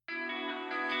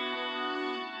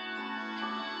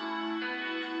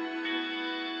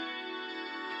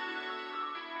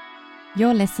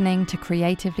You're listening to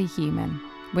Creatively Human,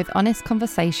 with honest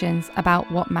conversations about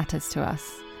what matters to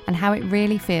us and how it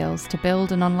really feels to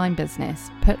build an online business,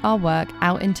 put our work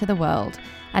out into the world,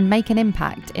 and make an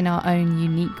impact in our own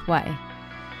unique way.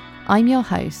 I'm your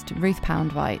host, Ruth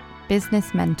Poundwhite,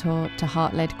 business mentor to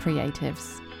heart-led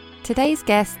creatives. Today's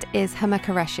guest is Huma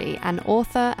Qureshi, an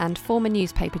author and former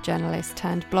newspaper journalist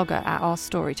turned blogger at our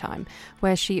Storytime,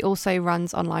 where she also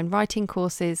runs online writing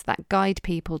courses that guide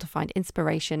people to find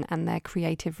inspiration and their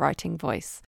creative writing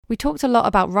voice. We talked a lot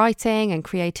about writing and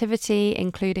creativity,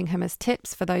 including Huma's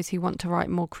tips for those who want to write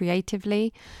more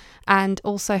creatively, and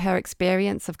also her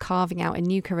experience of carving out a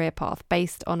new career path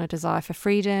based on a desire for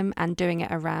freedom and doing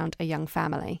it around a young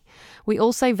family. We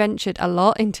also ventured a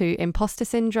lot into impostor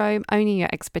syndrome, owning your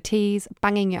expertise,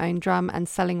 banging your own drum, and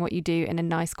selling what you do in a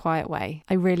nice, quiet way.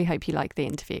 I really hope you like the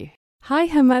interview. Hi,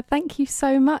 Huma. Thank you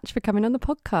so much for coming on the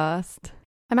podcast.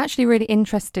 I'm actually really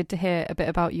interested to hear a bit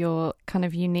about your kind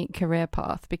of unique career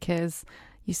path, because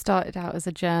you started out as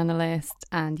a journalist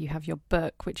and you have your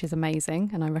book, which is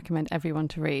amazing, and I recommend everyone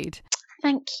to read.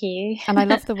 Thank you. And I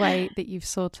love the way that you've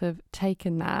sort of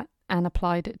taken that and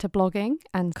applied it to blogging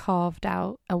and carved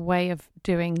out a way of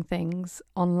doing things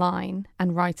online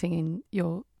and writing in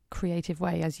your creative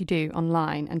way as you do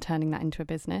online and turning that into a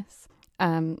business.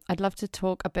 I'd love to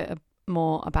talk a bit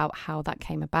more about how that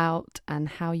came about and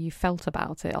how you felt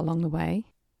about it along the way.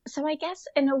 So I guess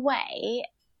in a way,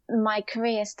 my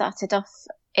career started off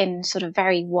in sort of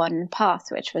very one path,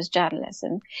 which was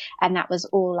journalism. And that was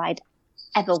all I'd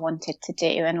ever wanted to do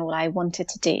and all I wanted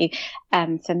to do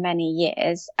for many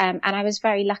years. And I was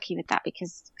very lucky with that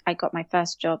because I got my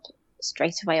first job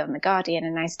straight away on The Guardian,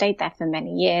 and I stayed there for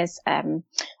many years on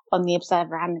The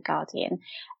Observer and The Guardian.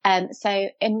 So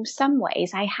in some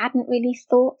ways, I hadn't really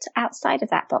thought outside of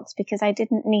that box because I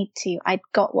didn't need to. I'd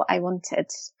got what I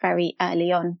wanted very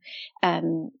early on.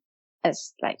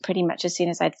 As like pretty much as soon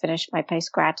as I'd finished my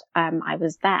postgrad, I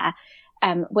was there,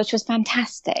 which was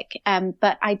fantastic.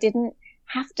 But I didn't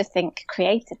have to think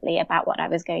creatively about what I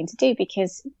was going to do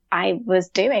because I was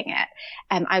doing it.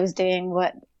 I was doing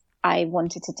what I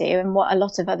wanted to do and what a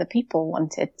lot of other people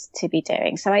wanted to be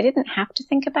doing. So I didn't have to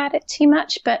think about it too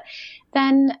much. But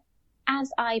then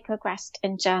as I progressed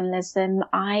in journalism,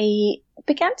 I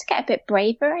began to get a bit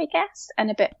braver, I guess, and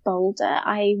a bit bolder.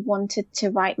 I wanted to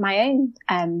write my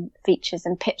own features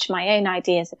and pitch my own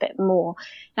ideas a bit more.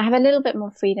 And I have a little bit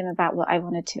more freedom about what I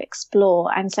wanted to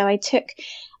explore. And so I took,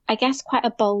 I guess, quite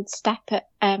a bold step at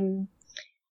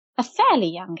a fairly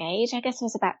young age. I guess I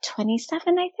was about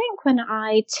 27, I think, when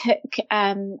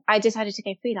I decided to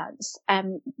go freelance.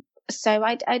 So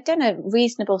I'd done a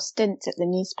reasonable stint at the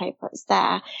newspapers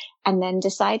there and then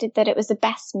decided that it was the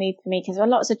best move for me because there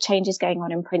were lots of changes going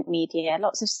on in print media.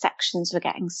 Lots of sections were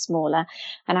getting smaller.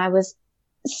 And I was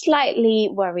slightly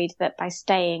worried that by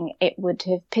staying, it would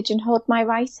have pigeonholed my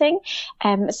writing.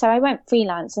 So I went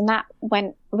freelance and that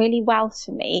went really well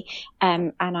for me.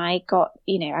 And I got,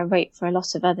 I wrote for a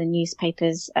lot of other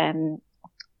newspapers. And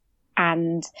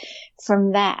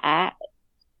from there,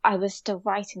 I was still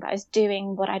writing, but I was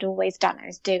doing what I'd always done. I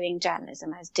was doing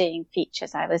journalism. I was doing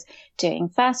features. I was doing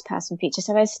first person features.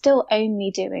 So I was still only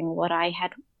doing what I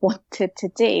had wanted to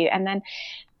do. And then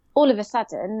all of a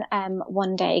sudden,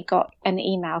 one day got an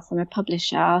email from a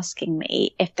publisher asking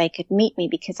me if they could meet me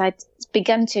because I'd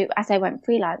begun to, as I went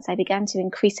freelance, I began to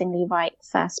increasingly write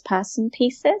first person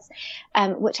pieces,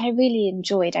 which I really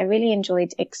enjoyed. I really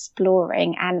enjoyed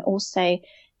exploring and also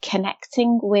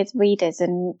connecting with readers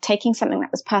and taking something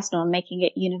that was personal and making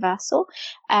it universal,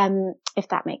 if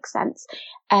that makes sense.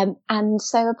 And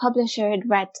so a publisher had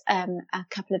read a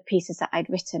couple of pieces that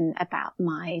I'd written about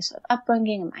my sort of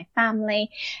upbringing and my family,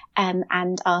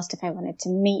 and asked if I wanted to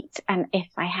meet and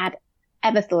if I had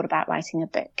ever thought about writing a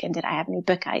book and did I have any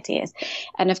book ideas.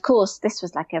 And of course, this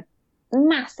was like a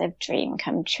massive dream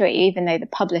come true, even though the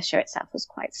publisher itself was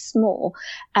quite small.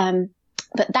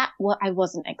 But that what I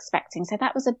wasn't expecting. So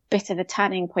that was a bit of a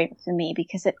turning point for me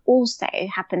because it also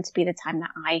happened to be the time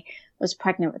that I was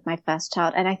pregnant with my first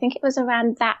child. And I think it was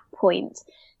around that point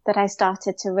that I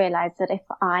started to realize that if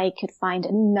I could find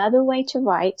another way to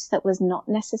write that was not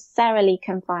necessarily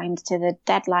confined to the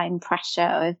deadline pressure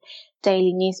of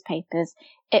daily newspapers,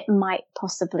 it might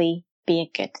possibly be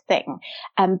a good thing.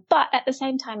 But at the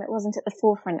same time, it wasn't at the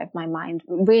forefront of my mind.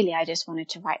 Really, I just wanted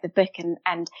to write the book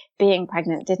and being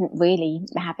pregnant didn't really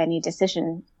have any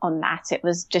decision on that. It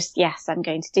was just, yes, I'm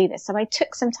going to do this. So I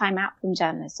took some time out from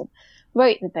journalism,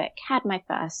 wrote the book, had my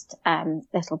first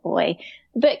little boy.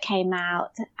 The book came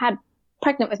out, had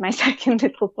pregnant with my second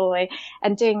little boy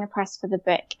and doing the press for the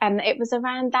book. And it was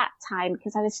around that time,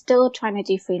 because I was still trying to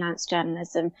do freelance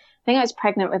journalism. I think I was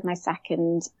pregnant with my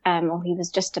second, or he was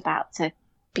just about to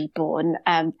be born.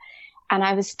 And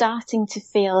I was starting to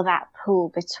feel that pull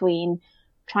between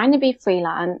trying to be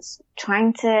freelance,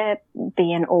 trying to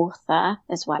be an author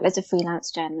as well as a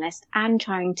freelance journalist, and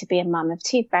trying to be a mum of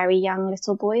two very young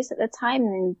little boys at the time.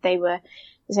 And it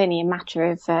was only a matter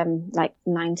of like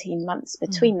 19 months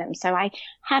between them. So I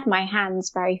had my hands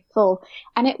very full.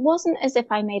 And it wasn't as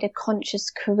if I made a conscious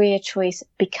career choice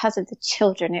because of the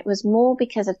children. It was more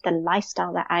because of the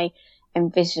lifestyle that I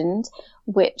envisioned,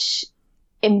 which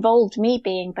involved me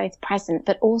being both present,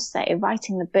 but also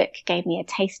writing the book gave me a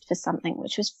taste for something,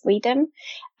 which was freedom.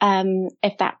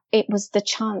 It was the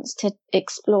chance to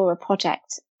explore a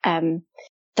project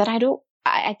that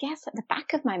I guess at the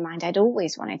back of my mind, I'd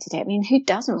always wanted to do. I mean, who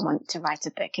doesn't want to write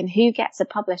a book, and who gets a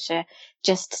publisher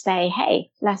just to say, hey,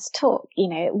 let's talk? You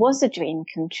know, it was a dream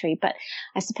come true. But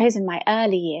I suppose in my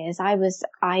early years, for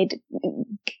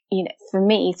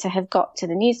me to have got to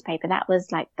the newspaper, that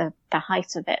was like the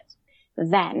height of it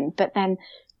then. But then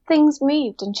things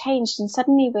moved and changed, and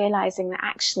suddenly realizing that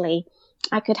actually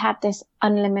I could have this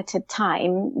unlimited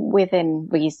time within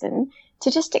reason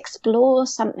to just explore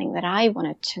something that I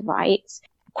wanted to write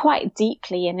quite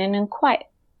deeply and in quite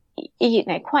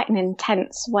an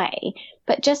intense way,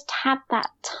 but just had that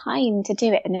time to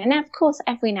do it. And of course,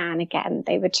 every now and again,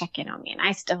 they would check in on me, and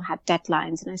I still had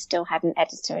deadlines, and I still had an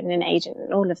editor and an agent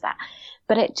and all of that.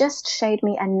 But it just showed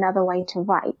me another way to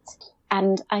write.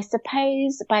 And I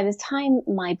suppose by the time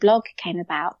my blog came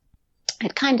about,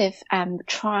 I'd kind of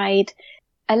tried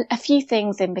a few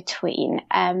things in between.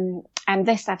 And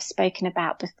this I've spoken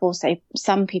about before, so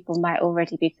some people might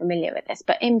already be familiar with this.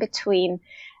 But in between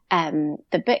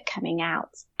the book coming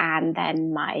out and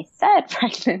then my third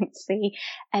pregnancy,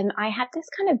 I had this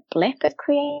kind of blip of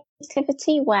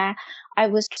creativity where I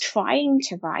was trying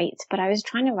to write, but I was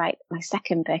trying to write my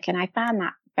second book, and I found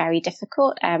that very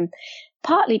difficult,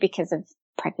 partly because of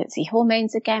pregnancy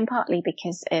hormones again, partly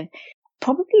because of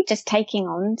probably just taking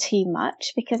on too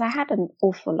much, because I had an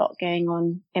awful lot going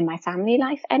on in my family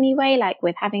life anyway, like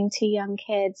with having two young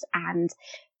kids and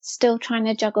still trying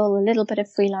to juggle a little bit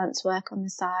of freelance work on the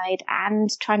side and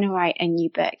trying to write a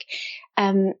new book.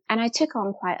 And I took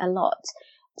on quite a lot.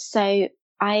 So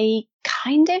I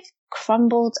kind of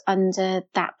crumbled under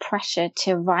that pressure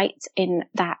to write in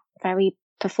that very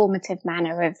performative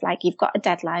manner of like, you've got a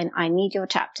deadline, I need your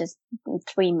chapters in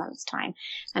 3 months time.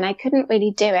 And I couldn't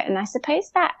really do it. And I suppose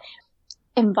that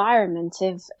environment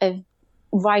of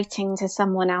writing to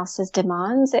someone else's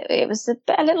demands, it was a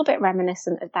little bit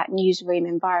reminiscent of that newsroom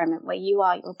environment where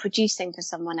you're producing for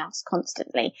someone else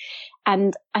constantly.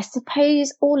 And I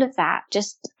suppose all of that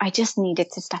I just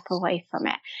needed to step away from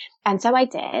it. And so I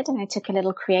did, and I took a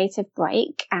little creative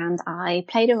break, and I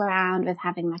played around with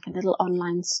having like a little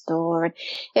online store. And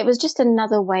it was just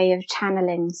another way of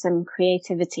channeling some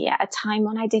creativity at a time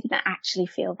when I didn't actually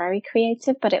feel very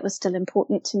creative, but it was still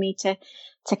important to me to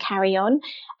carry on.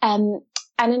 And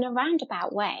in a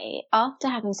roundabout way, after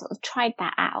having sort of tried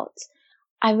that out,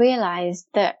 I realized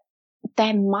that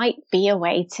there might be a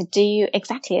way to do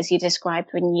exactly as you described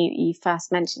when you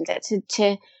first mentioned it,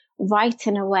 to write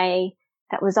in a way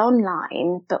that was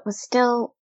online, but was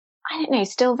still,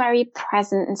 still very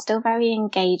present and still very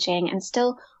engaging and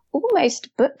still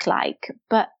almost book-like,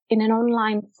 but in an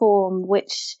online form,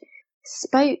 which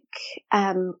spoke,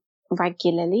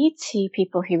 regularly to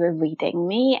people who were reading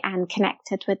me and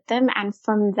connected with them. And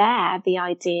from there, the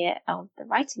idea of the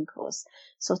writing course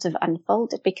sort of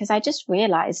unfolded, because I just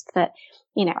realized that,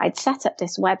 I'd set up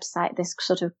this website, this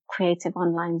sort of creative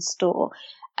online store.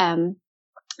 And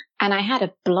I had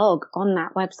a blog on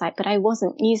that website, but I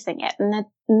wasn't using it. And the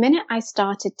minute I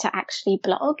started to actually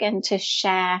blog and to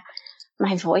share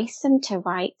my voice and to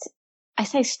write, I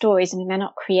say stories, they're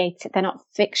not creative, they're not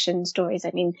fiction stories.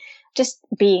 Just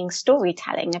being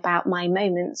storytelling about my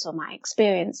moments or my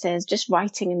experiences, just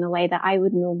writing in the way that I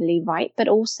would normally write, but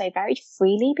also very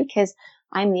freely, because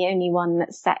I'm the only one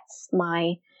that sets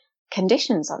my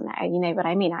conditions on there. You know what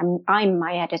I mean? I'm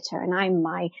my editor and I'm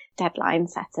my deadline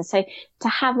setter. So to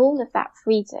have all of that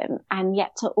freedom, and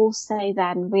yet to also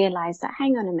then realize that,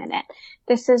 hang on a minute,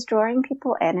 this is drawing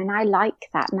people in, and I like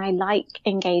that, and I like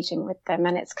engaging with them,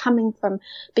 and it's coming from,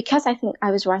 because I think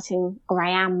I was writing, or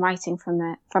I am writing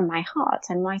from my heart,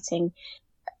 and writing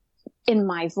in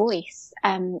my voice.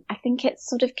 I think it's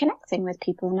sort of connecting with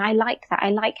people, and I like that.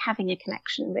 I like having a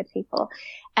connection with people.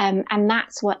 And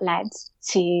that's what led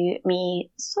to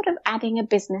me sort of adding a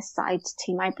business side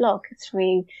to my blog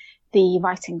through the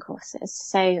writing courses.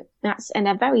 So that's in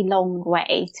a very long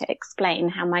way to explain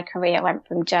how my career went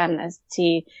from journalist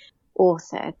to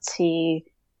author to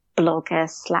blogger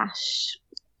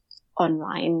 /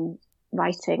 online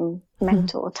writing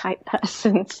mentor type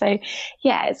person. So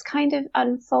yeah, it's kind of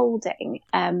unfolding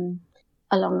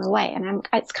along the way, and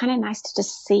it's kind of nice to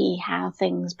just see how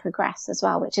things progress as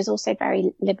well, which is also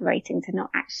very liberating to not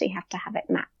actually have to have it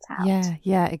mapped out.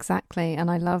 Yeah, exactly. And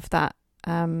I love that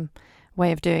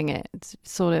way of doing it. It's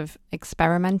sort of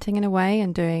experimenting in a way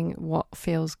and doing what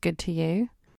feels good to you.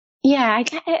 Yeah,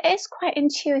 it is quite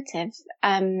intuitive.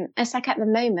 It's like at the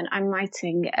moment I'm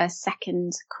writing a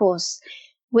second course,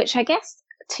 which I guess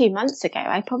 2 months ago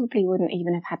I probably wouldn't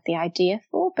even have had the idea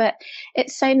for, but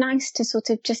it's so nice to sort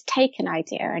of just take an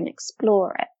idea and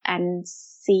explore it and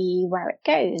see where it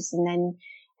goes. And then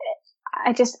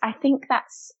I think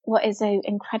that's what is so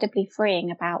incredibly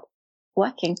freeing about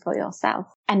working for yourself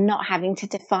and not having to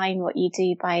define what you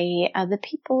do by other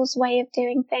people's way of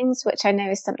doing things, which I know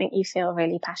is something you feel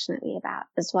really passionately about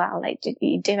as well. Like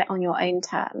you do it on your own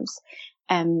terms.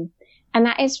 And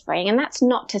that is freeing. And that's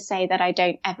not to say that I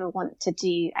don't ever want to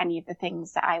do any of the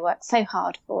things that I worked so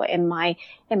hard for in my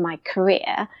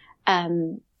career.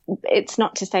 It's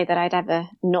not to say that I'd ever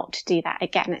not do that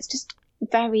again. It's just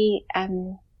very,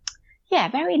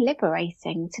 very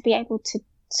liberating to be able to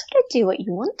sort of do what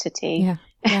you want to do.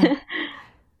 Yeah.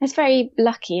 It's very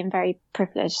lucky and very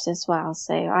privileged as well.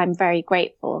 So I'm very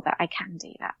grateful that I can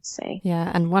do that. So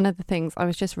yeah, and one of the things, I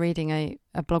was just reading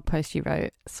a blog post you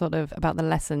wrote sort of about the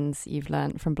lessons you've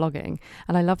learned from blogging.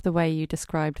 And I love the way you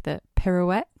described the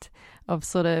pirouette of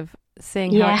sort of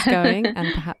seeing how it's going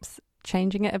and perhaps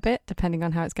changing it a bit depending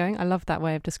on how it's going. I love that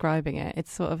way of describing it.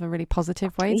 It's sort of a really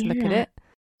positive way to look at it.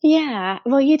 Yeah.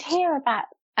 Well, you'd hear about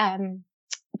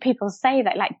people say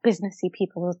that, like businessy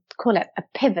people will call it a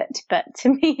pivot, but to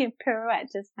me a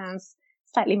pirouette just sounds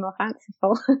slightly more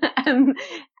fanciful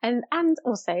and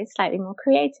also slightly more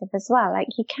creative as well. Like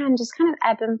you can just kind of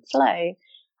ebb and flow.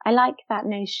 I like that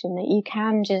notion that you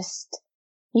can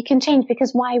change,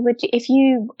 because why would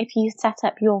you, if you set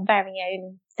up your very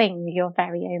own thing, your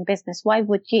very own business, why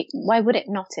would it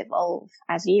not evolve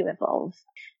as you evolve?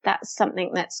 That's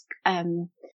something that's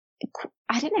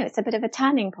I don't know, it's a bit of a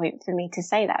turning point for me to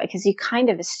say that, because you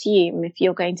kind of assume if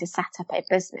you're going to set up a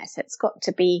business, it's got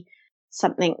to be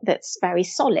something that's very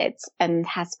solid and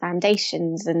has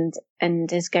foundations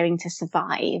and is going to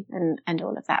survive and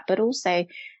all of that. But also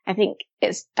I think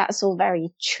that's all very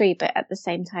true, but at the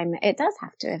same time it does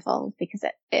have to evolve, because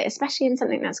especially in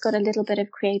something that's got a little bit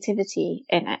of creativity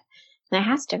in it, and it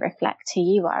has to reflect who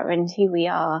you are, and who we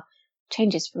are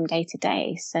changes from day to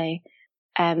day. So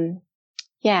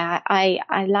yeah,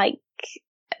 I like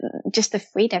just the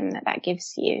freedom that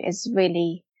gives you is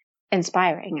really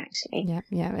inspiring, actually.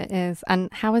 Yeah, it is.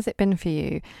 And how has it been for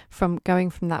you from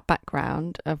going from that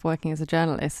background of working as a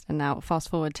journalist and now fast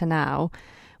forward to now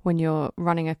when you're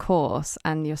running a course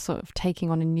and you're sort of taking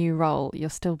on a new role? You're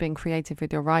still being creative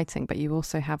with your writing, but you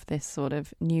also have this sort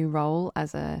of new role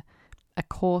as a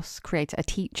course creator, a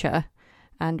teacher,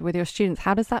 and with your students.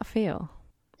 How does that feel?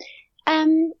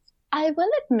 I will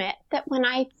admit that when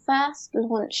I first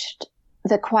launched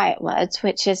The Quiet Words,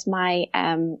 which is my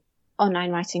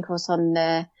online writing course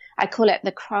I call it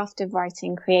the craft of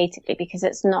writing creatively, because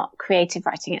it's not creative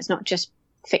writing. It's not just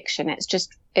fiction.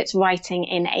 It's writing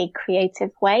in a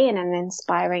creative way, in an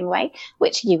inspiring way,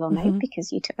 which you will know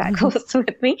because you took that course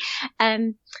with me.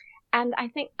 And I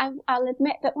think I'll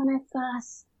admit that when I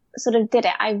first sort of did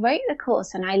it, I wrote the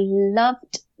course and I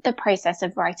loved the process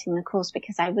of writing the course,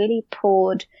 because I really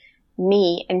poured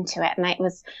me into it. And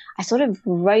I sort of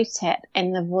wrote it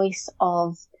in the voice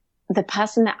of the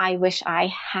person that I wish I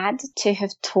had to have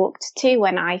talked to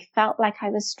when I felt like I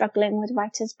was struggling with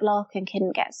writer's block and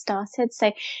couldn't get started.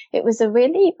 So it was a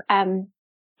really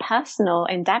personal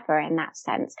endeavor in that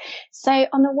sense. So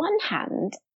on the one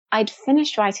hand, I'd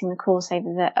finished writing the course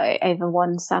over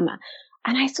one summer,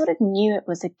 and I sort of knew it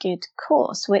was a good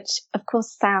course, which of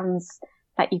course sounds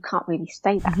like you can't really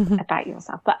say that about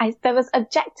yourself. But there was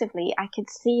objectively, I could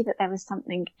see that there was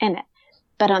something in it.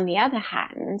 But on the other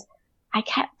hand, I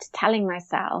kept telling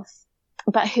myself,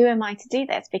 but who am I to do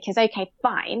this? Because, okay,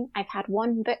 fine, I've had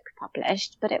one book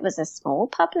published, but it was a small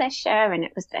publisher and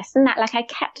it was this and that. Like I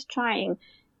kept trying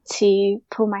to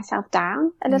pull myself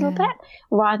down a little bit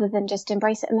rather than just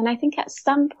embrace it. And then I think at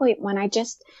some point when I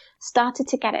just started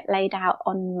to get it laid out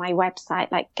on my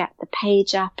website, like get the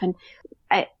page up, and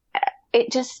it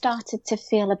just started to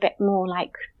feel a bit more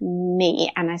like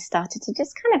me, and I started to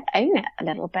just kind of own it a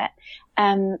little bit.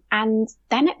 And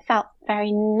then it felt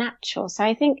very natural. So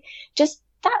I think just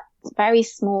that very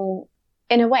small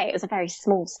in a way, it was a very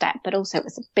small step, but also it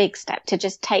was a big step to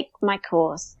just take my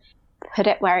course, put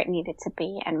it where it needed to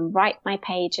be, and write my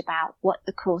page about what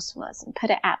the course was and put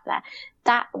it out there.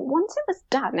 That once it was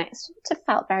done, it sort of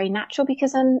felt very natural,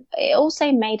 because it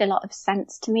also made a lot of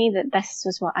sense to me that this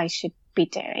was what I should be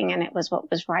doing, and it was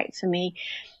what was right for me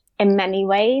in many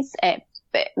ways,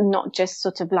 but not just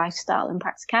sort of lifestyle and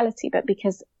practicality, but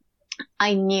because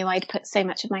I knew I'd put so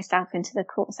much of myself into the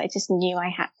course. I just knew I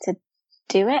had to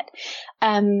do it.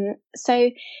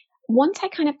 So once I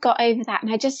kind of got over that,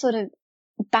 and I just sort of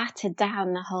battered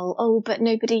down the whole, but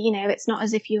nobody, it's not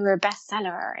as if you were a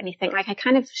bestseller or anything. Like, I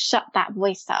kind of shut that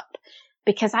voice up,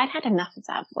 because I'd had enough of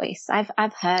that voice.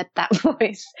 I've heard that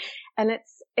voice. And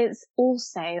it's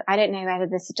also, I don't know whether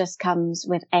this just comes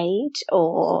with age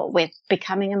or with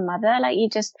becoming a mother. Like,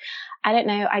 I don't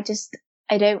know.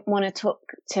 I don't want to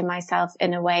talk to myself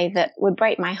in a way that would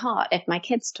break my heart if my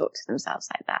kids talk to themselves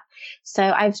like that. So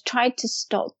I've tried to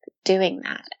stop doing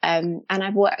that. And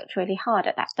I've worked really hard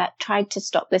at that, tried to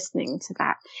stop listening to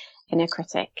that inner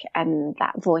critic and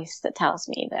that voice that tells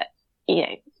me that,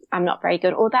 I'm not very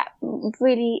good, or that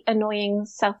really annoying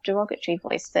self-derogatory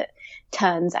voice that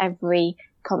turns every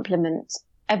compliment,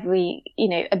 every,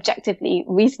 objectively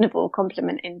reasonable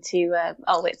compliment into,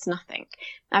 it's nothing.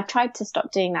 I've tried to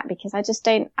stop doing that, because I just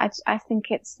don't, I think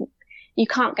you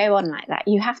can't go on like that.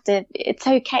 You have to, it's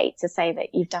okay to say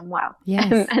that you've done well.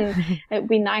 Yes. And it'd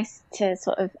be nice to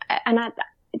sort of,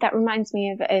 that reminds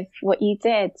me of what you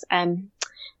did,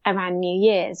 around New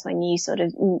Year's, when you sort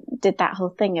of did that whole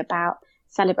thing about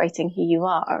celebrating who you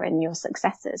are and your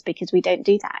successes, because we don't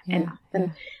do that enough.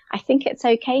 And I think it's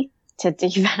okay to do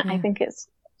that. I think it's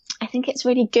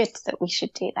really good that we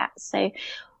should do that. So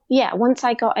yeah, once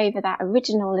I got over that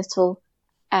original little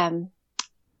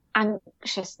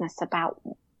anxiousness about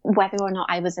whether or not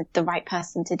I was the right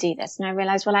person to do this, and I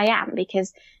realized, well, I am,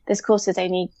 because this course is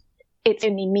it's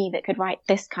only me that could write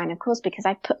this kind of course, because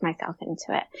I put myself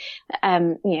into it.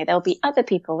 There'll be other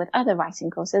people with other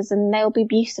writing courses, and they'll be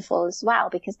beautiful as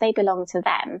well, because they belong to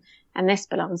them and this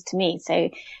belongs to me. So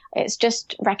it's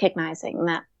just recognizing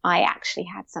that I actually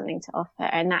had something to offer,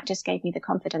 and that just gave me the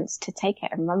confidence to take it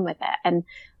and run with it. And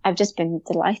I've just been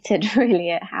delighted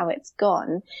really at how it's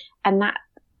gone. And that,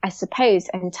 I suppose,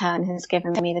 in turn has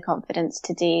given me the confidence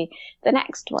to do the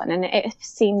next one. And it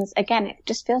seems, again, it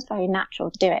just feels very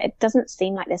natural to do it. It doesn't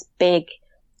seem like this big,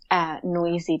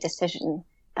 noisy decision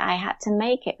that I had to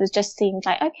make. It just seemed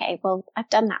like, okay, well, I've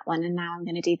done that one, and now I'm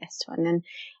going to do this one. And,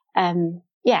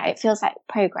 it feels like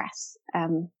progress,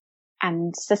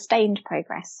 and sustained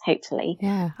progress, hopefully.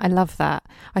 Yeah, I love that.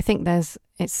 I think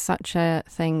it's such a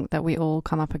thing that we all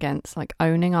come up against, like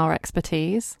owning our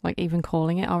expertise, like even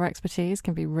calling it our expertise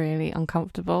can be really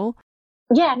uncomfortable.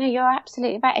 Yeah, no, you're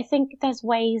absolutely right. I think there's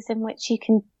ways in which you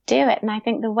can do it. And I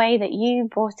think the way that you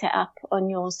brought it up on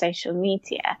your social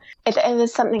media, it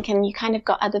was something, and you kind of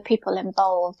got other people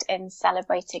involved in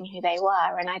celebrating who they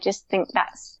were. And I just think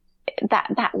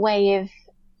that way of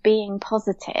being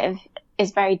positive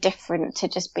is very different to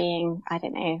just being, I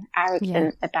don't know,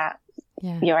 arrogant about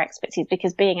your expertise,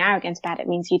 because being arrogant about it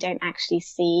means you don't actually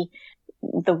see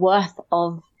the worth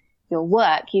of your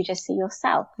work. You just see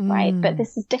yourself, right? But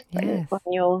this is different when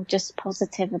you're just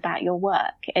positive about your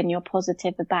work, and you're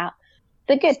positive about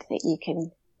the good that you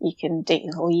can do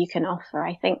or you can offer.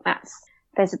 I think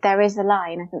there is a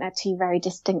line. I think they're two very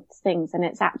distinct things, and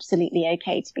it's absolutely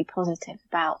okay to be positive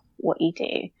about what you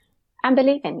do and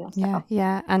believe in yourself.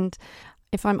 Yeah. And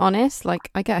if I'm honest, like,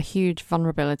 I get a huge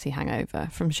vulnerability hangover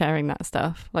from sharing that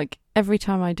stuff. Like, every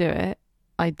time I do it,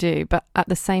 I do. But at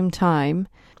the same time,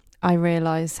 I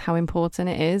realize how important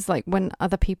it is. Like, when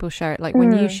other people share it, like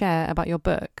when you share about your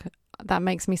book, that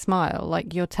makes me smile.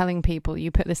 Like, you're telling people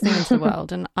you put this thing into the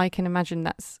world. And I can imagine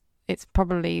it's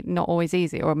probably not always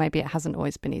easy, or maybe it hasn't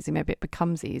always been easy. Maybe it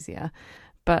becomes easier.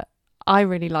 But I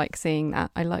really like seeing that.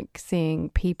 I like seeing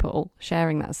people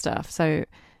sharing that stuff. So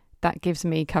that gives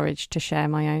me courage to share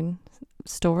my own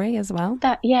story as well.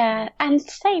 And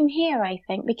same here, I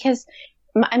think, because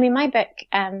my book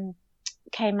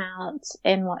came out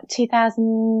in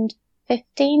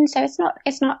 2015, so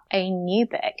it's not a new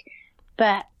book,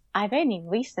 but I've only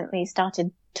recently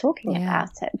started talking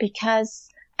about it, because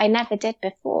I never did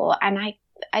before, and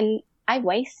I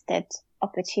wasted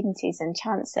opportunities and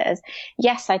chances.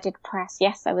 Yes, I did press.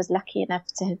 Yes, I was lucky enough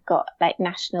to have got like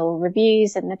national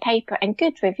reviews in the paper and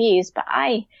good reviews, but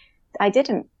I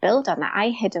didn't build on that. I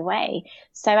hid away.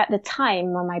 So at the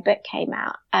time when my book came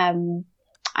out, and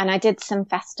I did some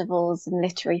festivals and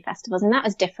literary festivals, and that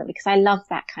was different because I love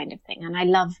that kind of thing. And I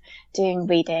love doing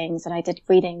readings, and I did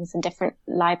readings in different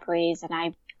libraries, and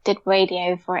I did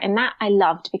radio for it. And that I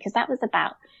loved, because that was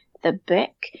about the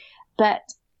book. But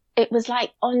it was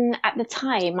like at the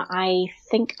time, I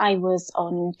think I was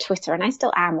on Twitter, and I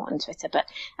still am on Twitter, but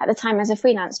at the time as a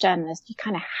freelance journalist, you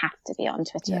kind of have to be on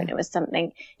Twitter. And it was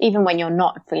something, even when you're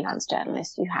not a freelance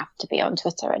journalist, you have to be on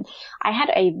Twitter. And I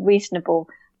had a reasonable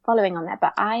following on there,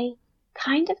 but I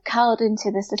kind of curled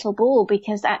into this little ball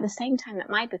because at the same time that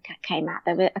my book came out,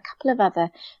 there were a couple of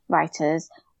other writers,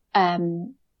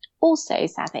 also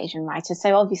South Asian writers.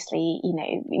 So obviously,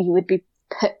 you would be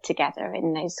put together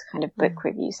in those kind of book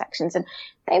review sections, and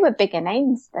they were bigger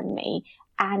names than me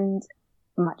and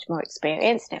much more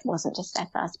experienced. It wasn't just their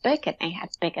first book, and they had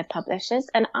bigger publishers,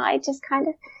 and I just kind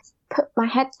of put my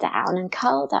head down and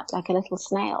curled up like a little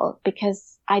snail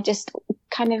because I just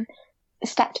kind of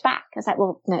stepped back. I was like,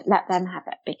 well, no, let them have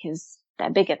it because they're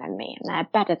bigger than me and they're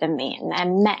better than me and they're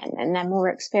men and they're more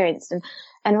experienced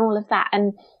and all of that.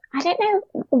 And I don't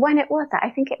know when it was that. I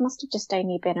think it must have just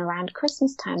only been around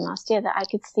Christmas time last year that I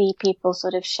could see people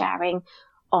sort of sharing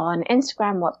on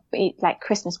Instagram like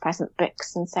Christmas present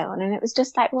books and so on. And it was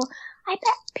just like, well, I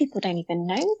bet people don't even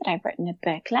know that I've written a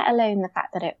book, let alone the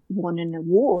fact that it won an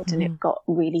award and it got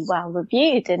really well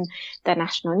reviewed in the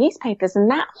national newspapers.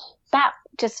 And that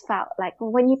just felt like,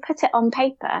 well, when you put it on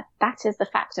paper, that is the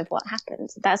fact of what happened.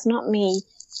 That's not me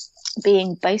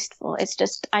being boastful. It's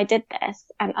just, I did this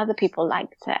and other people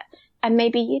liked it and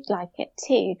maybe you'd like it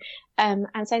too. And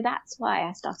so that's why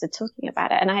I started talking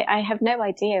about it. And I have no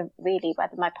idea really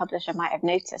whether my publisher might have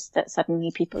noticed that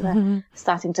suddenly people are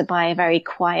starting to buy a very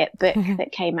quiet book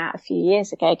that came out a few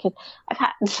years ago. Cause I've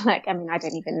had I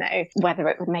don't even know whether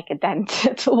it would make a dent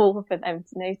at all for them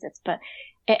to notice, but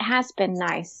it has been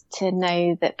nice to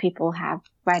know that people have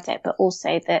read it, but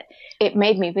also that it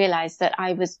made me realize that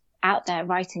I was out there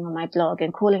writing on my blog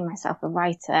and calling myself a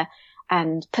writer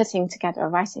and putting together a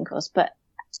writing course, but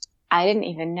I didn't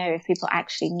even know if people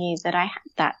actually knew that I had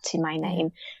that to my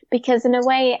name, because in a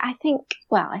way, I think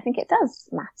it does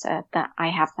matter that I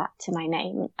have that to my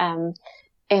name.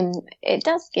 And it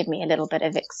does give me a little bit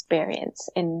of experience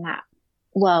in that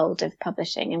world of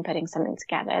publishing and putting something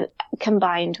together,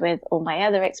 combined with all my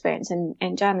other experience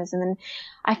in journalism. And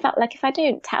I felt like if I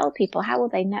don't tell people, how will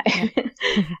they know?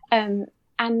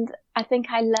 And I think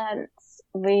I learned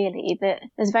really that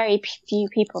there's very few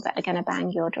people that are going to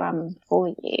bang your drum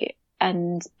for you.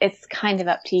 And it's kind of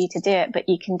up to you to do it, but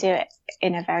you can do it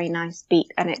in a very nice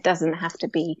beat. And it doesn't have to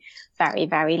be very,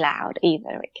 very loud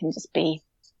either. It can just be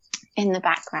in the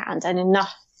background and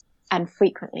enough and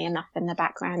frequently enough in the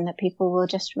background that people will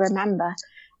just remember.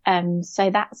 So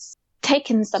that's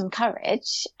taken some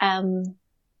courage.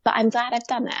 But I'm glad I've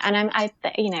done it. And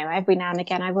every now and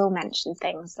again, I will mention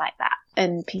things like that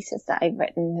in pieces that I've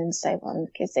written and so on,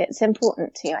 because it's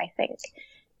important to, I think,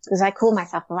 because I call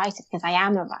myself a writer because I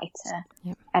am a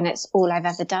writer and it's all I've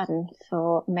ever done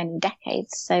for many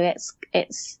decades. So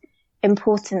it's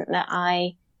important that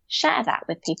I share that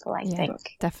with people, I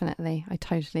think. Definitely. I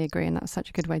totally agree. And that's such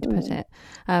a good way to put it.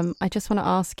 I just want to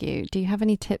ask you, do you have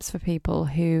any tips for people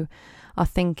who are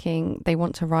thinking they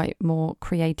want to write more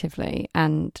creatively?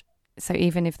 And so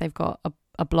even if they've got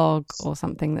a blog or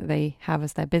something that they have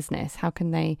as their business, how can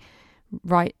they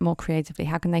write more creatively?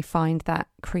 How can they find that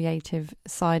creative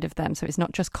side of them? So it's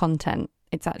not just content,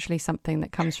 it's actually something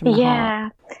that comes from the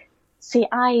heart. See,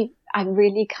 I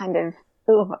really kind of,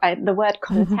 the word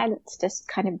content just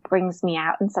kind of brings me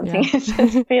out and something. It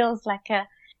just feels like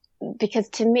because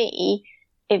to me,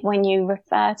 when you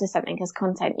refer to something as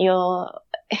content,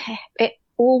 it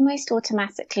almost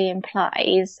automatically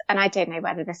implies, and I don't know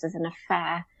whether this is an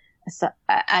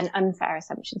unfair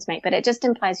assumption to make, but it just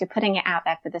implies you're putting it out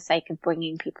there for the sake of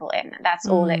bringing people in. That's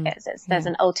all it is. There's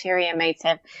an ulterior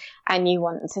motive and you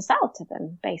want to sell to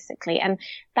them, basically. And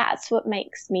that's what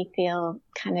makes me feel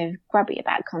kind of grubby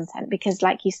about content, because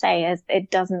like you say,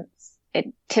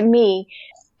 to me,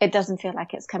 it doesn't feel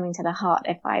like it's coming to the heart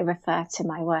if I refer to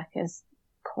my work as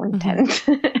content.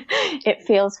 It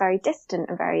feels very distant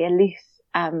and very aloof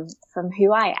from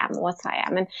who I am, what I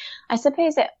am. And I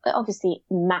suppose it obviously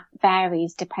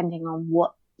varies depending on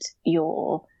what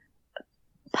your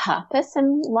purpose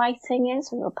in writing is,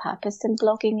 or your purpose in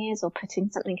blogging is, or putting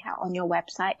something out on your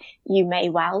website. You may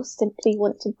well simply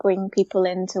want to bring people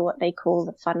into what they call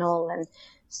the funnel and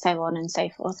so on and so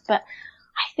forth. But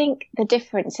I think the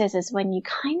difference is when you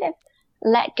kind of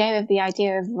let go of the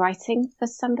idea of writing for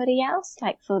somebody else,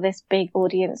 like for this big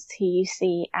audience who you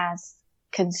see as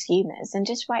consumers, and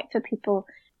just write for people,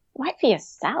 write for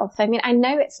yourself. I mean, I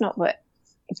know it's not what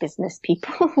business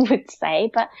people would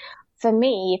say, but for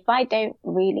me, if I don't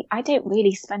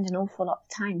really spend an awful lot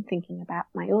of time thinking about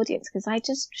my audience, because I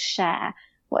just share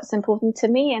what's important to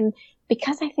me. And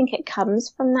because I think it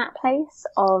comes from that place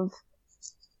of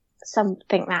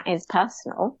something that is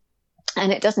personal.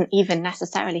 And it doesn't even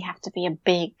necessarily have to be a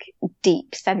big,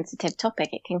 deep, sensitive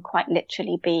topic. It can quite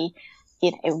literally be,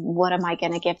 what am I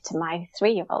going to give to my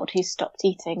 3-year-old who stopped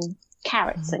eating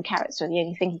carrots, and carrots were the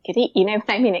only thing he could eat? You know what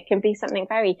I mean? It can be something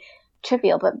very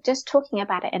trivial, but just talking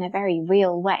about it in a very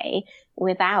real way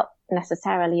without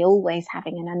necessarily always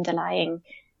having an underlying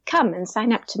come and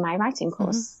sign up to my writing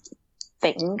course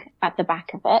thing at the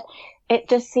back of it.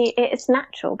 It's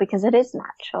natural, because it is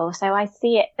natural. So I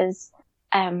see it as,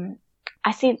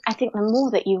 I think the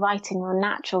more that you write in your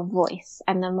natural voice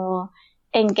and the more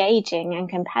engaging and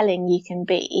compelling you can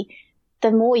be,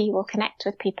 the more you will connect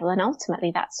with people. And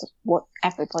ultimately that's what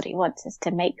everybody wants, is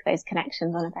to make those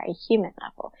connections on a very human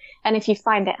level. And if you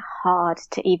find it hard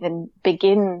to even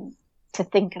begin to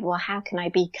think of, well, how can I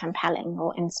be compelling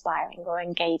or inspiring or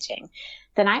engaging,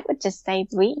 then I would just say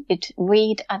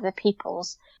read other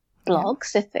people's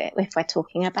blogs, if we're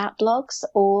talking about blogs,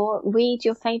 or read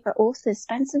your favorite authors,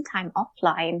 spend some time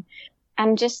offline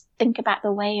and just think about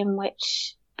the way in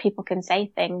which people can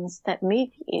say things that move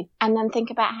you, and then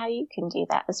think about how you can do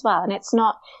that as well. And it's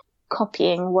not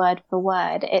copying word for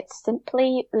word. It's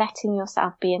simply letting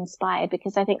yourself be inspired,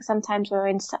 because I think sometimes we're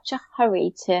in such a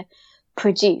hurry to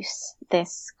produce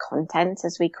this content,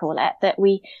 as we call it, that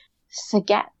we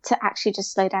forget to actually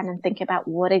just slow down and think about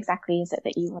what exactly is it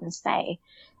that you want to say.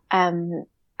 And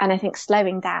I think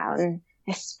slowing down,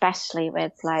 especially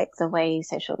with like the way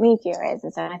social media is,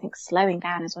 and so I think slowing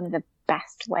down is one of the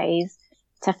best ways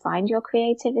to find your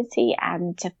creativity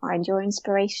and to find your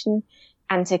inspiration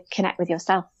and to connect with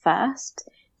yourself first.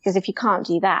 Because if you can't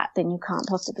do that, then you can't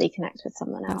possibly connect with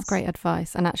someone else. That's great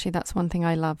advice. And actually, that's one thing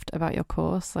I loved about your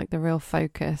course, like the real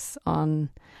focus on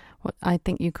what I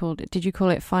think you called it. Did you call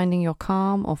it finding your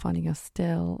calm or finding your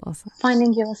still? Or something?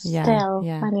 Finding your still.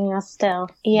 Finding your still.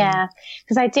 Yeah.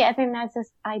 Because I think there's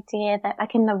this idea that,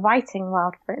 like in the writing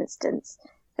world, for instance,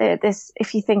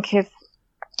 if you think of,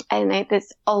 I don't know,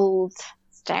 this old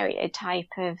stereotype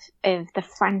of the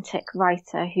frantic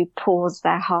writer who pours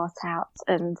their heart out,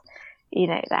 and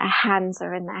their hands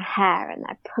are in their hair and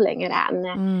they're pulling it out,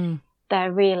 and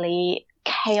they're really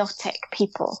chaotic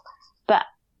people. But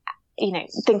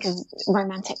think of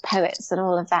romantic poets and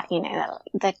all of that.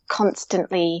 They're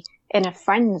constantly in a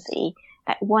frenzy,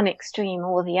 at one extreme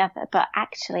or the other. But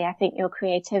actually, I think your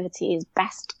creativity is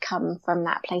best come from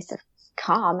that place of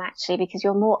calm, actually, because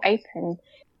you're more open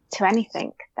to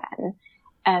anything then.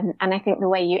 And I think the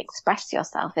way you express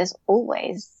yourself is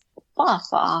always far,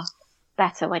 far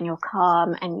better when you're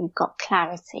calm and you've got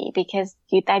clarity, because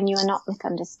then you are not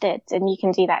misunderstood. And you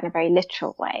can do that in a very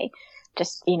literal way.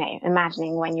 Just,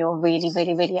 imagining when you're really,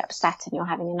 really, really upset and you're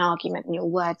having an argument and your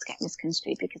words get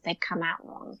misconstrued because they've come out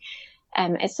wrong.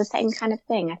 It's the same kind of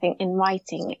thing. I think in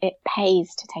writing, it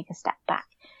pays to take a step back,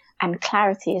 and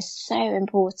clarity is so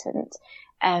important.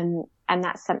 And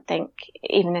that's something,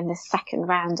 even in the second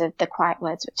round of the Quiet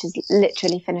Words, which is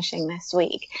literally finishing this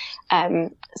week,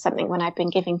 something when I've been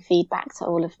giving feedback to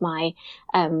all of my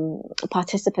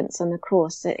participants on the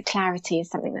course, clarity is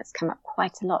something that's come up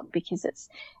quite a lot, because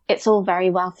it's all very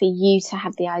well for you to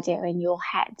have the idea in your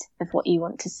head of what you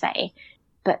want to say,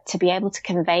 but to be able to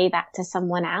convey that to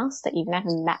someone else that you've never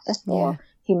met before,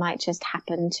 who might just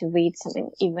happen to read something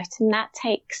that you've written, that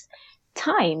takes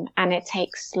time, and it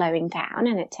takes slowing down,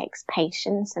 and it takes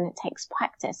patience, and it takes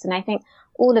practice. And I think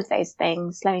all of those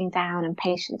things, slowing down and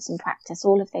patience and practice,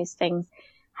 all of those things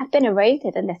have been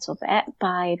eroded a little bit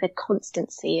by the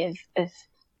constancy of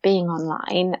being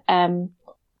online. And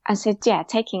so,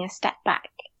 taking a step back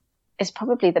is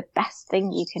probably the best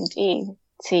thing you can do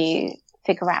to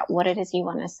figure out what it is you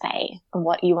want to say and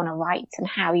what you want to write and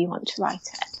how you want to write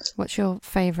it. What's your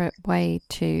favourite way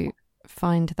to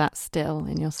find that still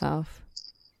in yourself?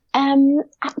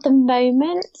 At the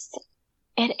moment,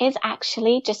 it is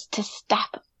actually just to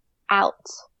step out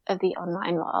of the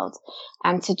online world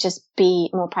and to just be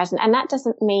more present. And that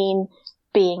doesn't mean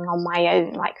being on my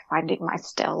own, like finding my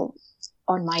still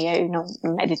on my own or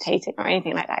meditating or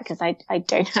anything like that, because I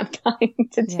don't have time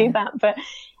to do that. But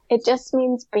it just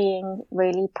means being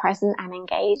really present and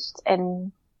engaged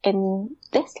in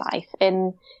this life,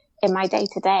 in my day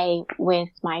to day, with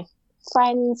my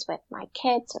friends, with my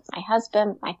kids, with my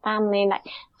husband, my family. Like,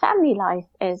 family life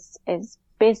is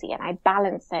busy, and I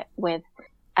balance it with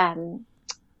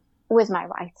my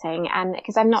writing, and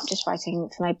because I'm not just writing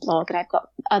for my blog, and I've got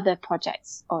other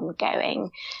projects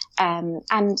ongoing,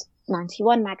 and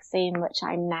 91 magazine, which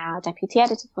I'm now deputy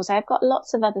editor for. So I've got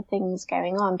lots of other things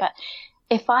going on. But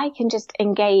if I can just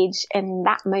engage in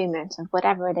that moment of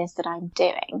whatever it is that I'm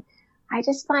doing, I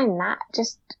just find that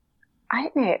just, I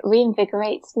don't know, it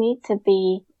reinvigorates me to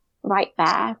be right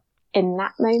there in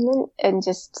that moment and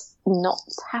just not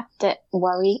have to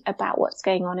worry about what's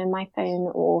going on in my phone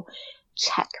or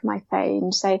check my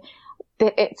phone. So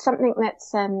it's something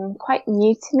that's quite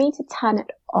new to me to turn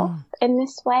it off in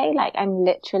this way. Like I'm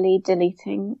literally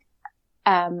deleting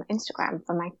Instagram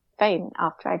from my phone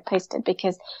after I've posted,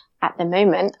 because at the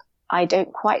moment I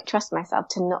don't quite trust myself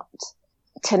to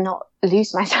not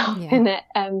lose myself in it.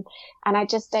 And I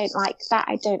just don't like that.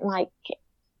 I don't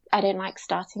like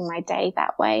starting my day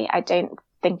that way. I don't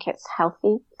think it's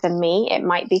healthy for me. It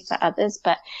might be for others,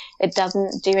 but it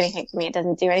doesn't do anything for me. It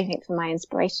doesn't do anything for my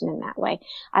inspiration in that way.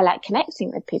 I like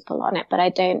connecting with people on it, but I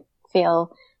don't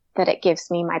feel that it gives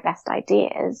me my best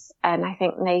ideas. And I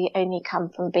think they only come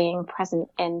from being present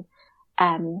in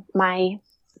my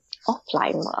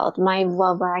offline world, my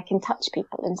world where I can touch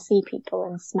people and see people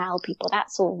and smell people.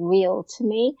 That's all real to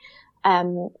me.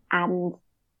 And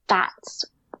that's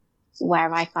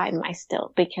where I find my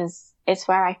still, because it's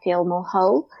where I feel more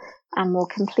whole and more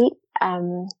complete.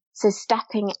 So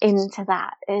stepping into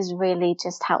that has really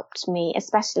just helped me,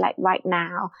 especially like right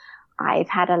now. I've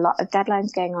had a lot of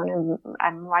deadlines going on, and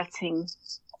I'm writing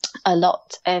a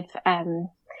lot of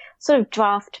sort of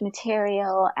draft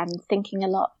material and thinking a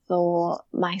lot for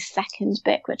my second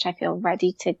book, which I feel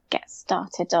ready to get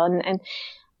started on. And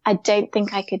I don't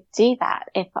think I could do that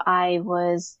if I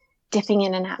was dipping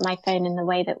in and out my phone in the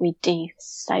way that we do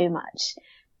so much.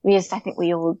 Because I think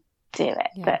we all do it,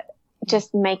 but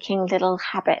just making little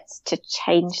habits to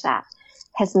change that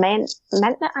has meant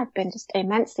that I've been just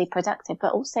immensely productive,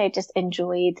 but also just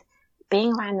enjoyed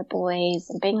being around the boys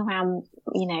and being around,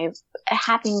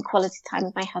 having quality time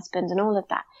with my husband and all of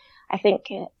that. I think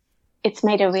it's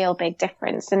made a real big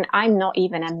difference. And I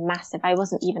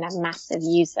wasn't even a massive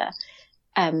user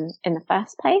in the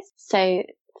first place. So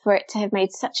for it to have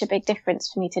made such a big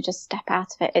difference for me to just step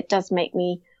out of it, it does make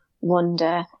me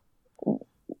wonder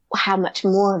how much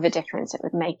more of a difference it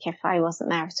would make if I wasn't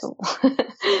there at all.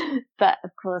 But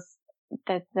of course,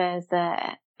 there's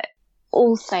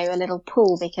also a little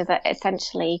pull, because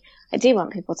essentially I do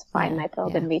want people to find my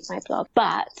blog and read my blog.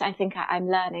 But I think I'm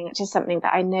learning, which is something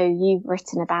that I know you've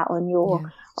written about on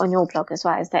your blog as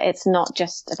well, is that it's not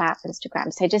just about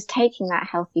Instagram. So just taking that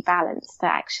healthy balance,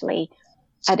 that actually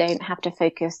I don't have to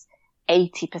focus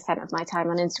 80% of my time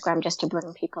on Instagram just to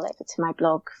bring people over to my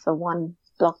blog for one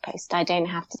blog post. I don't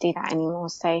have to do that anymore.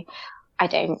 So I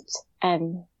don't,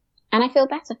 and I feel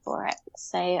better for it.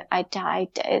 So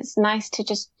it's nice to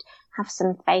just have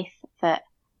some faith that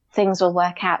things will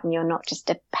work out and you're not just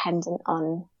dependent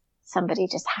on somebody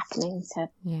just happening to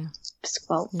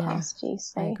scroll past you.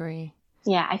 So I agree.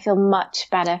 Yeah, I feel much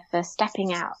better for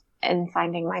stepping out and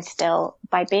finding my still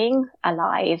by being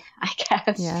alive, I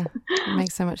guess. Yeah, it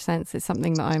makes so much sense. It's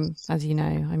something that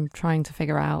I'm trying to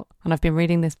figure out. And I've been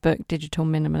reading this book, Digital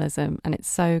Minimalism, and it's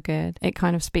so good. It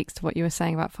kind of speaks to what you were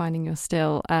saying about finding your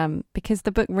still, because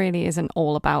the book really isn't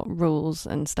all about rules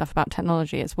and stuff about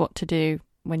technology. It's what to do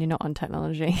when you're not on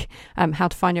technology, how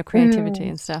to find your creativity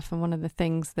and stuff. And one of the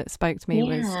things that spoke to me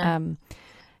was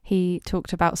he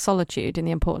talked about solitude and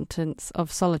the importance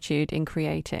of solitude in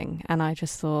creating. And I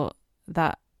just thought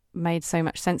that made so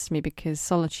much sense to me, because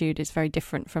solitude is very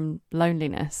different from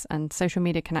loneliness, and social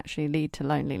media can actually lead to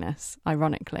loneliness,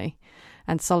 ironically.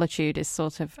 And solitude is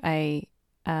sort of a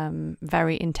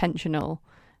very intentional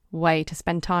way to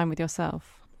spend time with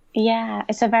yourself. Yeah,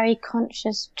 it's a very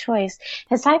conscious choice.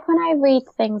 It's like when I read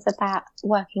things about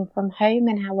working from home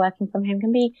and how working from home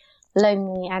can be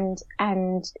lonely,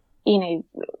 and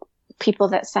people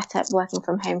that set up working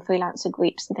from home freelancer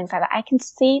groups and things like that. I can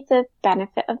see the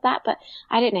benefit of that, but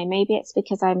I don't know, maybe it's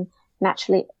because I'm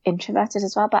naturally introverted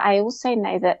as well. But I also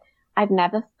know that I've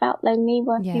never felt lonely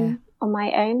working on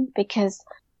my own, because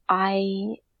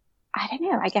I don't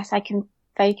know, I guess I can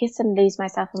focus and lose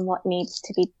myself in what needs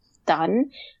to be done.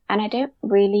 And I don't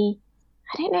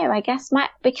know, I guess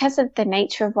because of the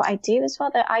nature of what I do as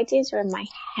well, the ideas are in my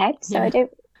head. So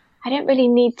I don't really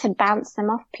need to bounce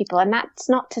them off people. And that's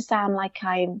not to sound like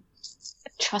I'm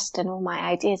trusting all my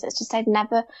ideas. It's just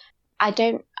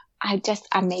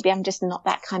maybe I'm just not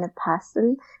that kind of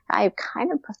person. I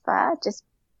kind of prefer just,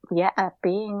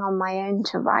 being on my own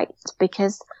to write,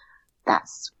 because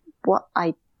that's what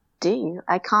I do.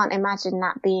 I can't imagine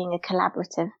that being a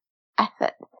collaborative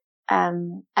effort.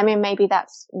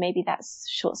 Maybe that's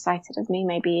short-sighted of me.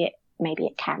 Maybe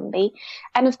it can be.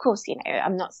 And of course,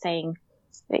 I'm not saying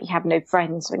that you have no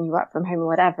friends when you work from home or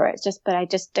whatever. It's just, but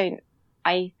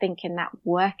I think in that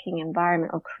working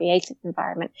environment or creative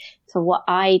environment, for what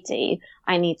I do,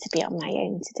 I need to be on my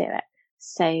own to do it.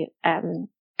 So,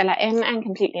 like, and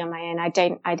completely on my own. I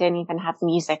don't even have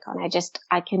music on.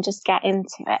 I can just get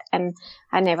into it. And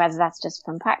I know whether that's just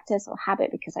from practice or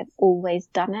habit because I've always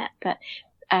done it. But,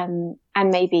 and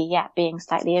maybe, yeah, being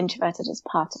slightly introverted is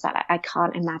part of that. Like, I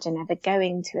can't imagine ever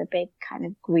going to a big kind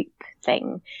of group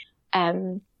thing.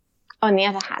 On the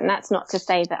other hand, that's not to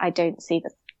say that I don't see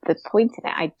the point in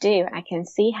it. I do. And I can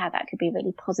see how that could be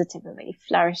really positive and really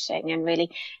flourishing and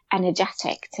really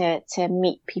energetic to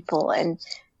meet people and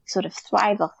sort of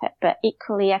thrive off it. But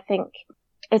equally, I think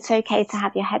it's okay to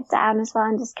have your head down as well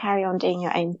and just carry on doing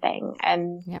your own thing.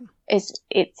 And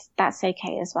that's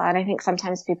okay as well. And I think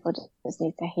sometimes people just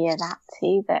need to hear that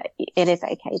too, that it is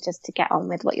okay just to get on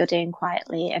with what you're doing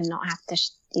quietly and not have to,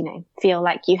 feel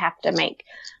like you have to make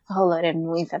a whole lot of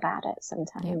noise about it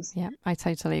sometimes. Yeah, I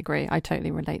totally agree. I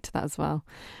totally relate to that as well.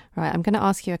 Right. I'm going to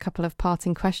ask you a couple of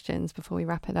parting questions before we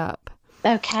wrap it up.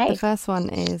 Okay. The first one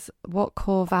is, what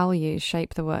core values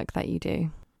shape the work that you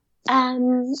do?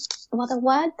 Well, the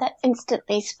word that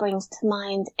instantly springs to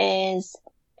mind is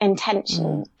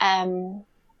intention.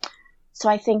 So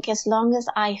I think as long as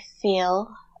I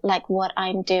feel like what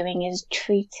I'm doing is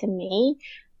true to me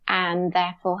and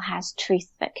therefore has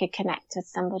truth that could connect with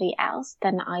somebody else,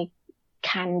 then I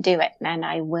can do it and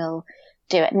I will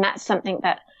do it. And that's something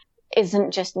that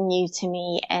isn't just new to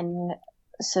me in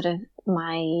sort of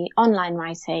my online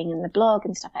writing and the blog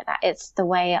and stuff like that. It's the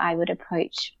way I would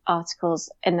approach articles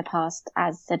in the past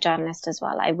as a journalist as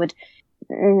well. I would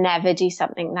never do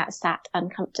something that sat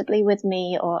uncomfortably with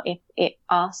me, or if it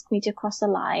asked me to cross a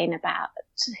line about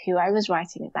who I was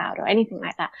writing about or anything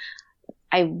like that.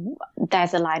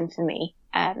 There's a line for me,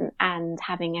 and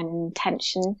having an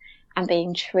intention and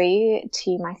being true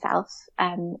to myself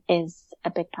is a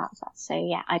big part of that. So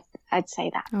yeah, I'd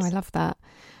say that. Oh, I love that.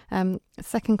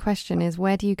 Second question is,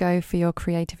 where do you go for your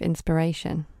creative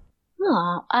inspiration?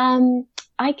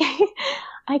 I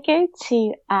go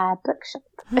to a bookshop.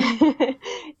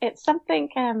 It's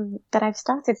something that I've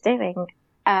started doing.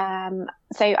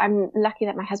 So I'm lucky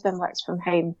that my husband works from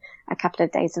home a couple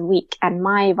of days a week, and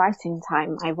my writing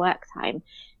time, my work time,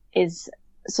 is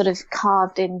sort of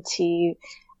carved into,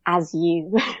 as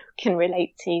you can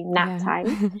relate to, nap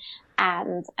time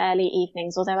and early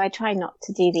evenings, although I try not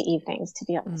to do the evenings, to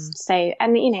be honest. So,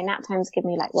 and nap times give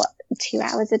me 2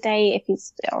 hours a day if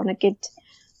he's on a good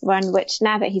run, which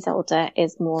now that he's older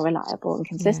is more reliable and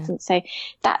consistent. So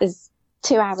that is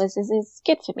 2 hours is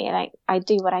good for me. Like, I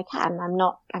do what I can. I'm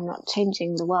not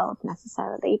changing the world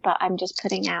necessarily, but I'm just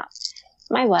putting out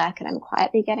my work and I'm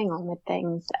quietly getting on with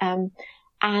things.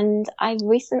 And I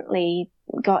recently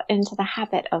got into the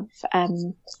habit of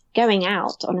going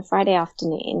out on a Friday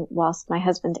afternoon whilst my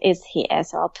husband is here.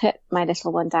 So I'll put my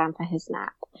little one down for his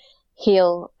nap.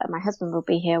 My husband will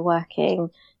be here working.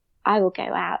 I will go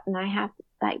out and I have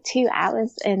 2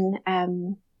 hours in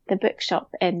the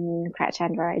bookshop in Crouch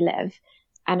End where I live.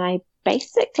 And I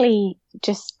basically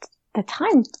the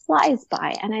time flies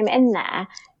by and I'm in there.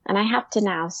 And I have to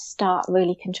now start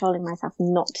really controlling myself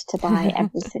not to buy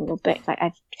every single book.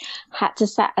 I've had to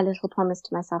set a little promise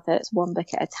to myself that it's one book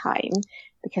at a time,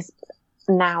 because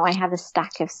now I have a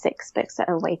stack of 6 books that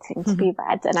are waiting to be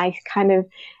read. And I kind of,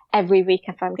 every week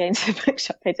if I'm going to the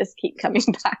bookshop, I just keep coming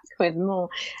back with more.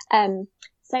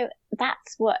 So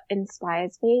that's what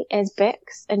inspires me, is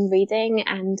books and reading.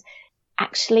 And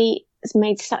actually it's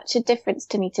made such a difference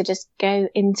to me to just go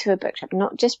into a bookshop,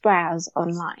 not just browse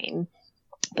online,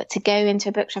 but to go into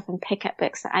a bookshop and pick up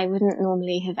books that I wouldn't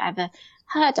normally have ever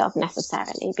heard of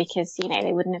necessarily, because,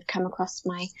 they wouldn't have come across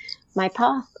my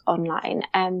path online,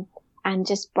 and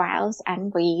just browse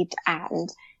and read and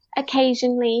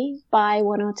occasionally buy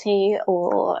 1 or 2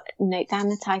 or note down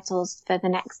the titles for the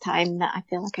next time that I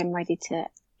feel like I'm ready to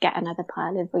get another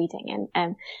pile of reading.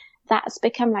 And that's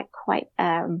become quite,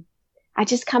 I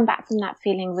just come back from that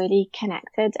feeling really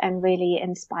connected and really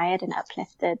inspired and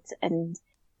uplifted and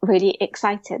really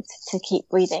excited to keep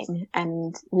reading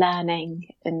and learning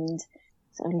and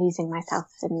sort of losing myself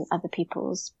in other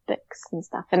people's books and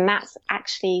stuff. And that's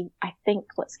actually, I think,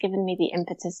 what's given me the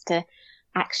impetus to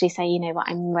actually say, what,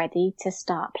 I'm ready to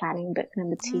start planning book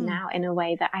number 2 now, in a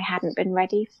way that I hadn't been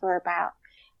ready for about,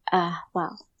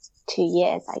 2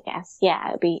 years, I guess. Yeah,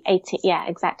 it'll be 18. Yeah,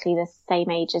 exactly the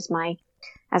same age as my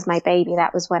baby.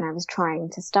 That was when I was trying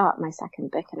to start my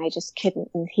second book and I just couldn't.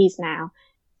 And he's now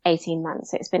 18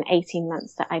 months. So it's been 18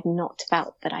 months that I've not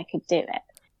felt that I could do it.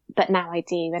 But now I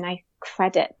do. And I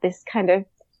credit this kind of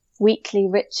weekly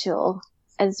ritual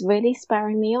as really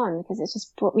spurring me on, because it's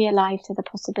just brought me alive to the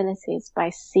possibilities by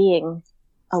seeing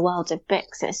a world of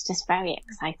books. It's just very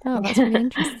exciting. Oh, that's really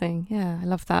interesting. Yeah, I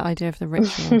love that idea of the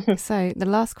ritual. So the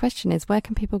last question is, where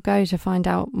can people go to find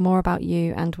out more about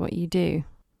you and what you do?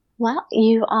 Well,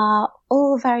 you are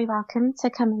all very welcome to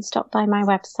come and stop by my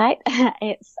website.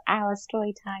 It's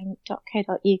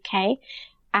ourstorytime.co.uk.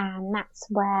 And that's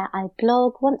where I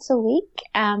blog once a week.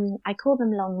 I call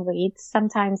them long reads.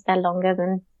 Sometimes they're longer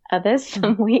than others,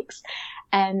 some weeks.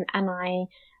 And I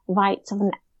write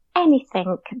on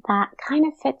anything that kind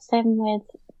of fits in with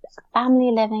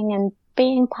family living and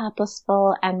being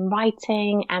purposeful and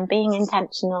writing and being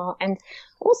intentional and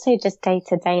also just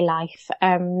day-to-day life.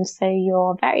 So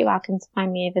you're very welcome to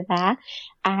find me over there.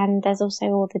 And there's also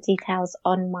all the details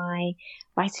on my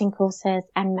writing courses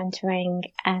and mentoring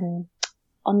on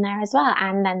there as well.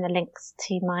 And then the links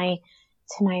to my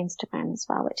Instagram as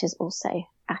well, which is also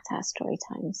at Our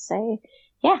Storytime. So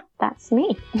yeah, that's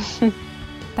me.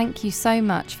 Thank you so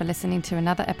much for listening to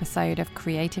another episode of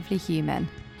Creatively Human.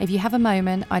 If you have a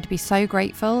moment, I'd be so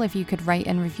grateful if you could rate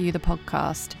and review the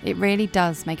podcast. It really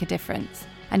does make a difference.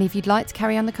 And if you'd like to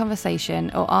carry on the conversation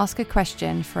or ask a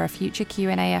question for a future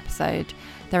Q&A episode,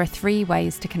 there are 3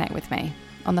 ways to connect with me.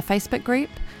 On the Facebook group,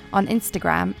 on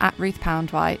Instagram at Ruth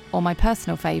Poundwhite, or my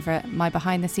personal favourite, my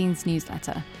behind the scenes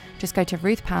newsletter. Just go to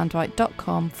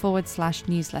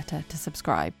ruthpoundwhite.com/newsletter to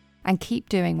subscribe. And keep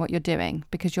doing what you're doing,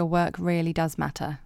 because your work really does matter.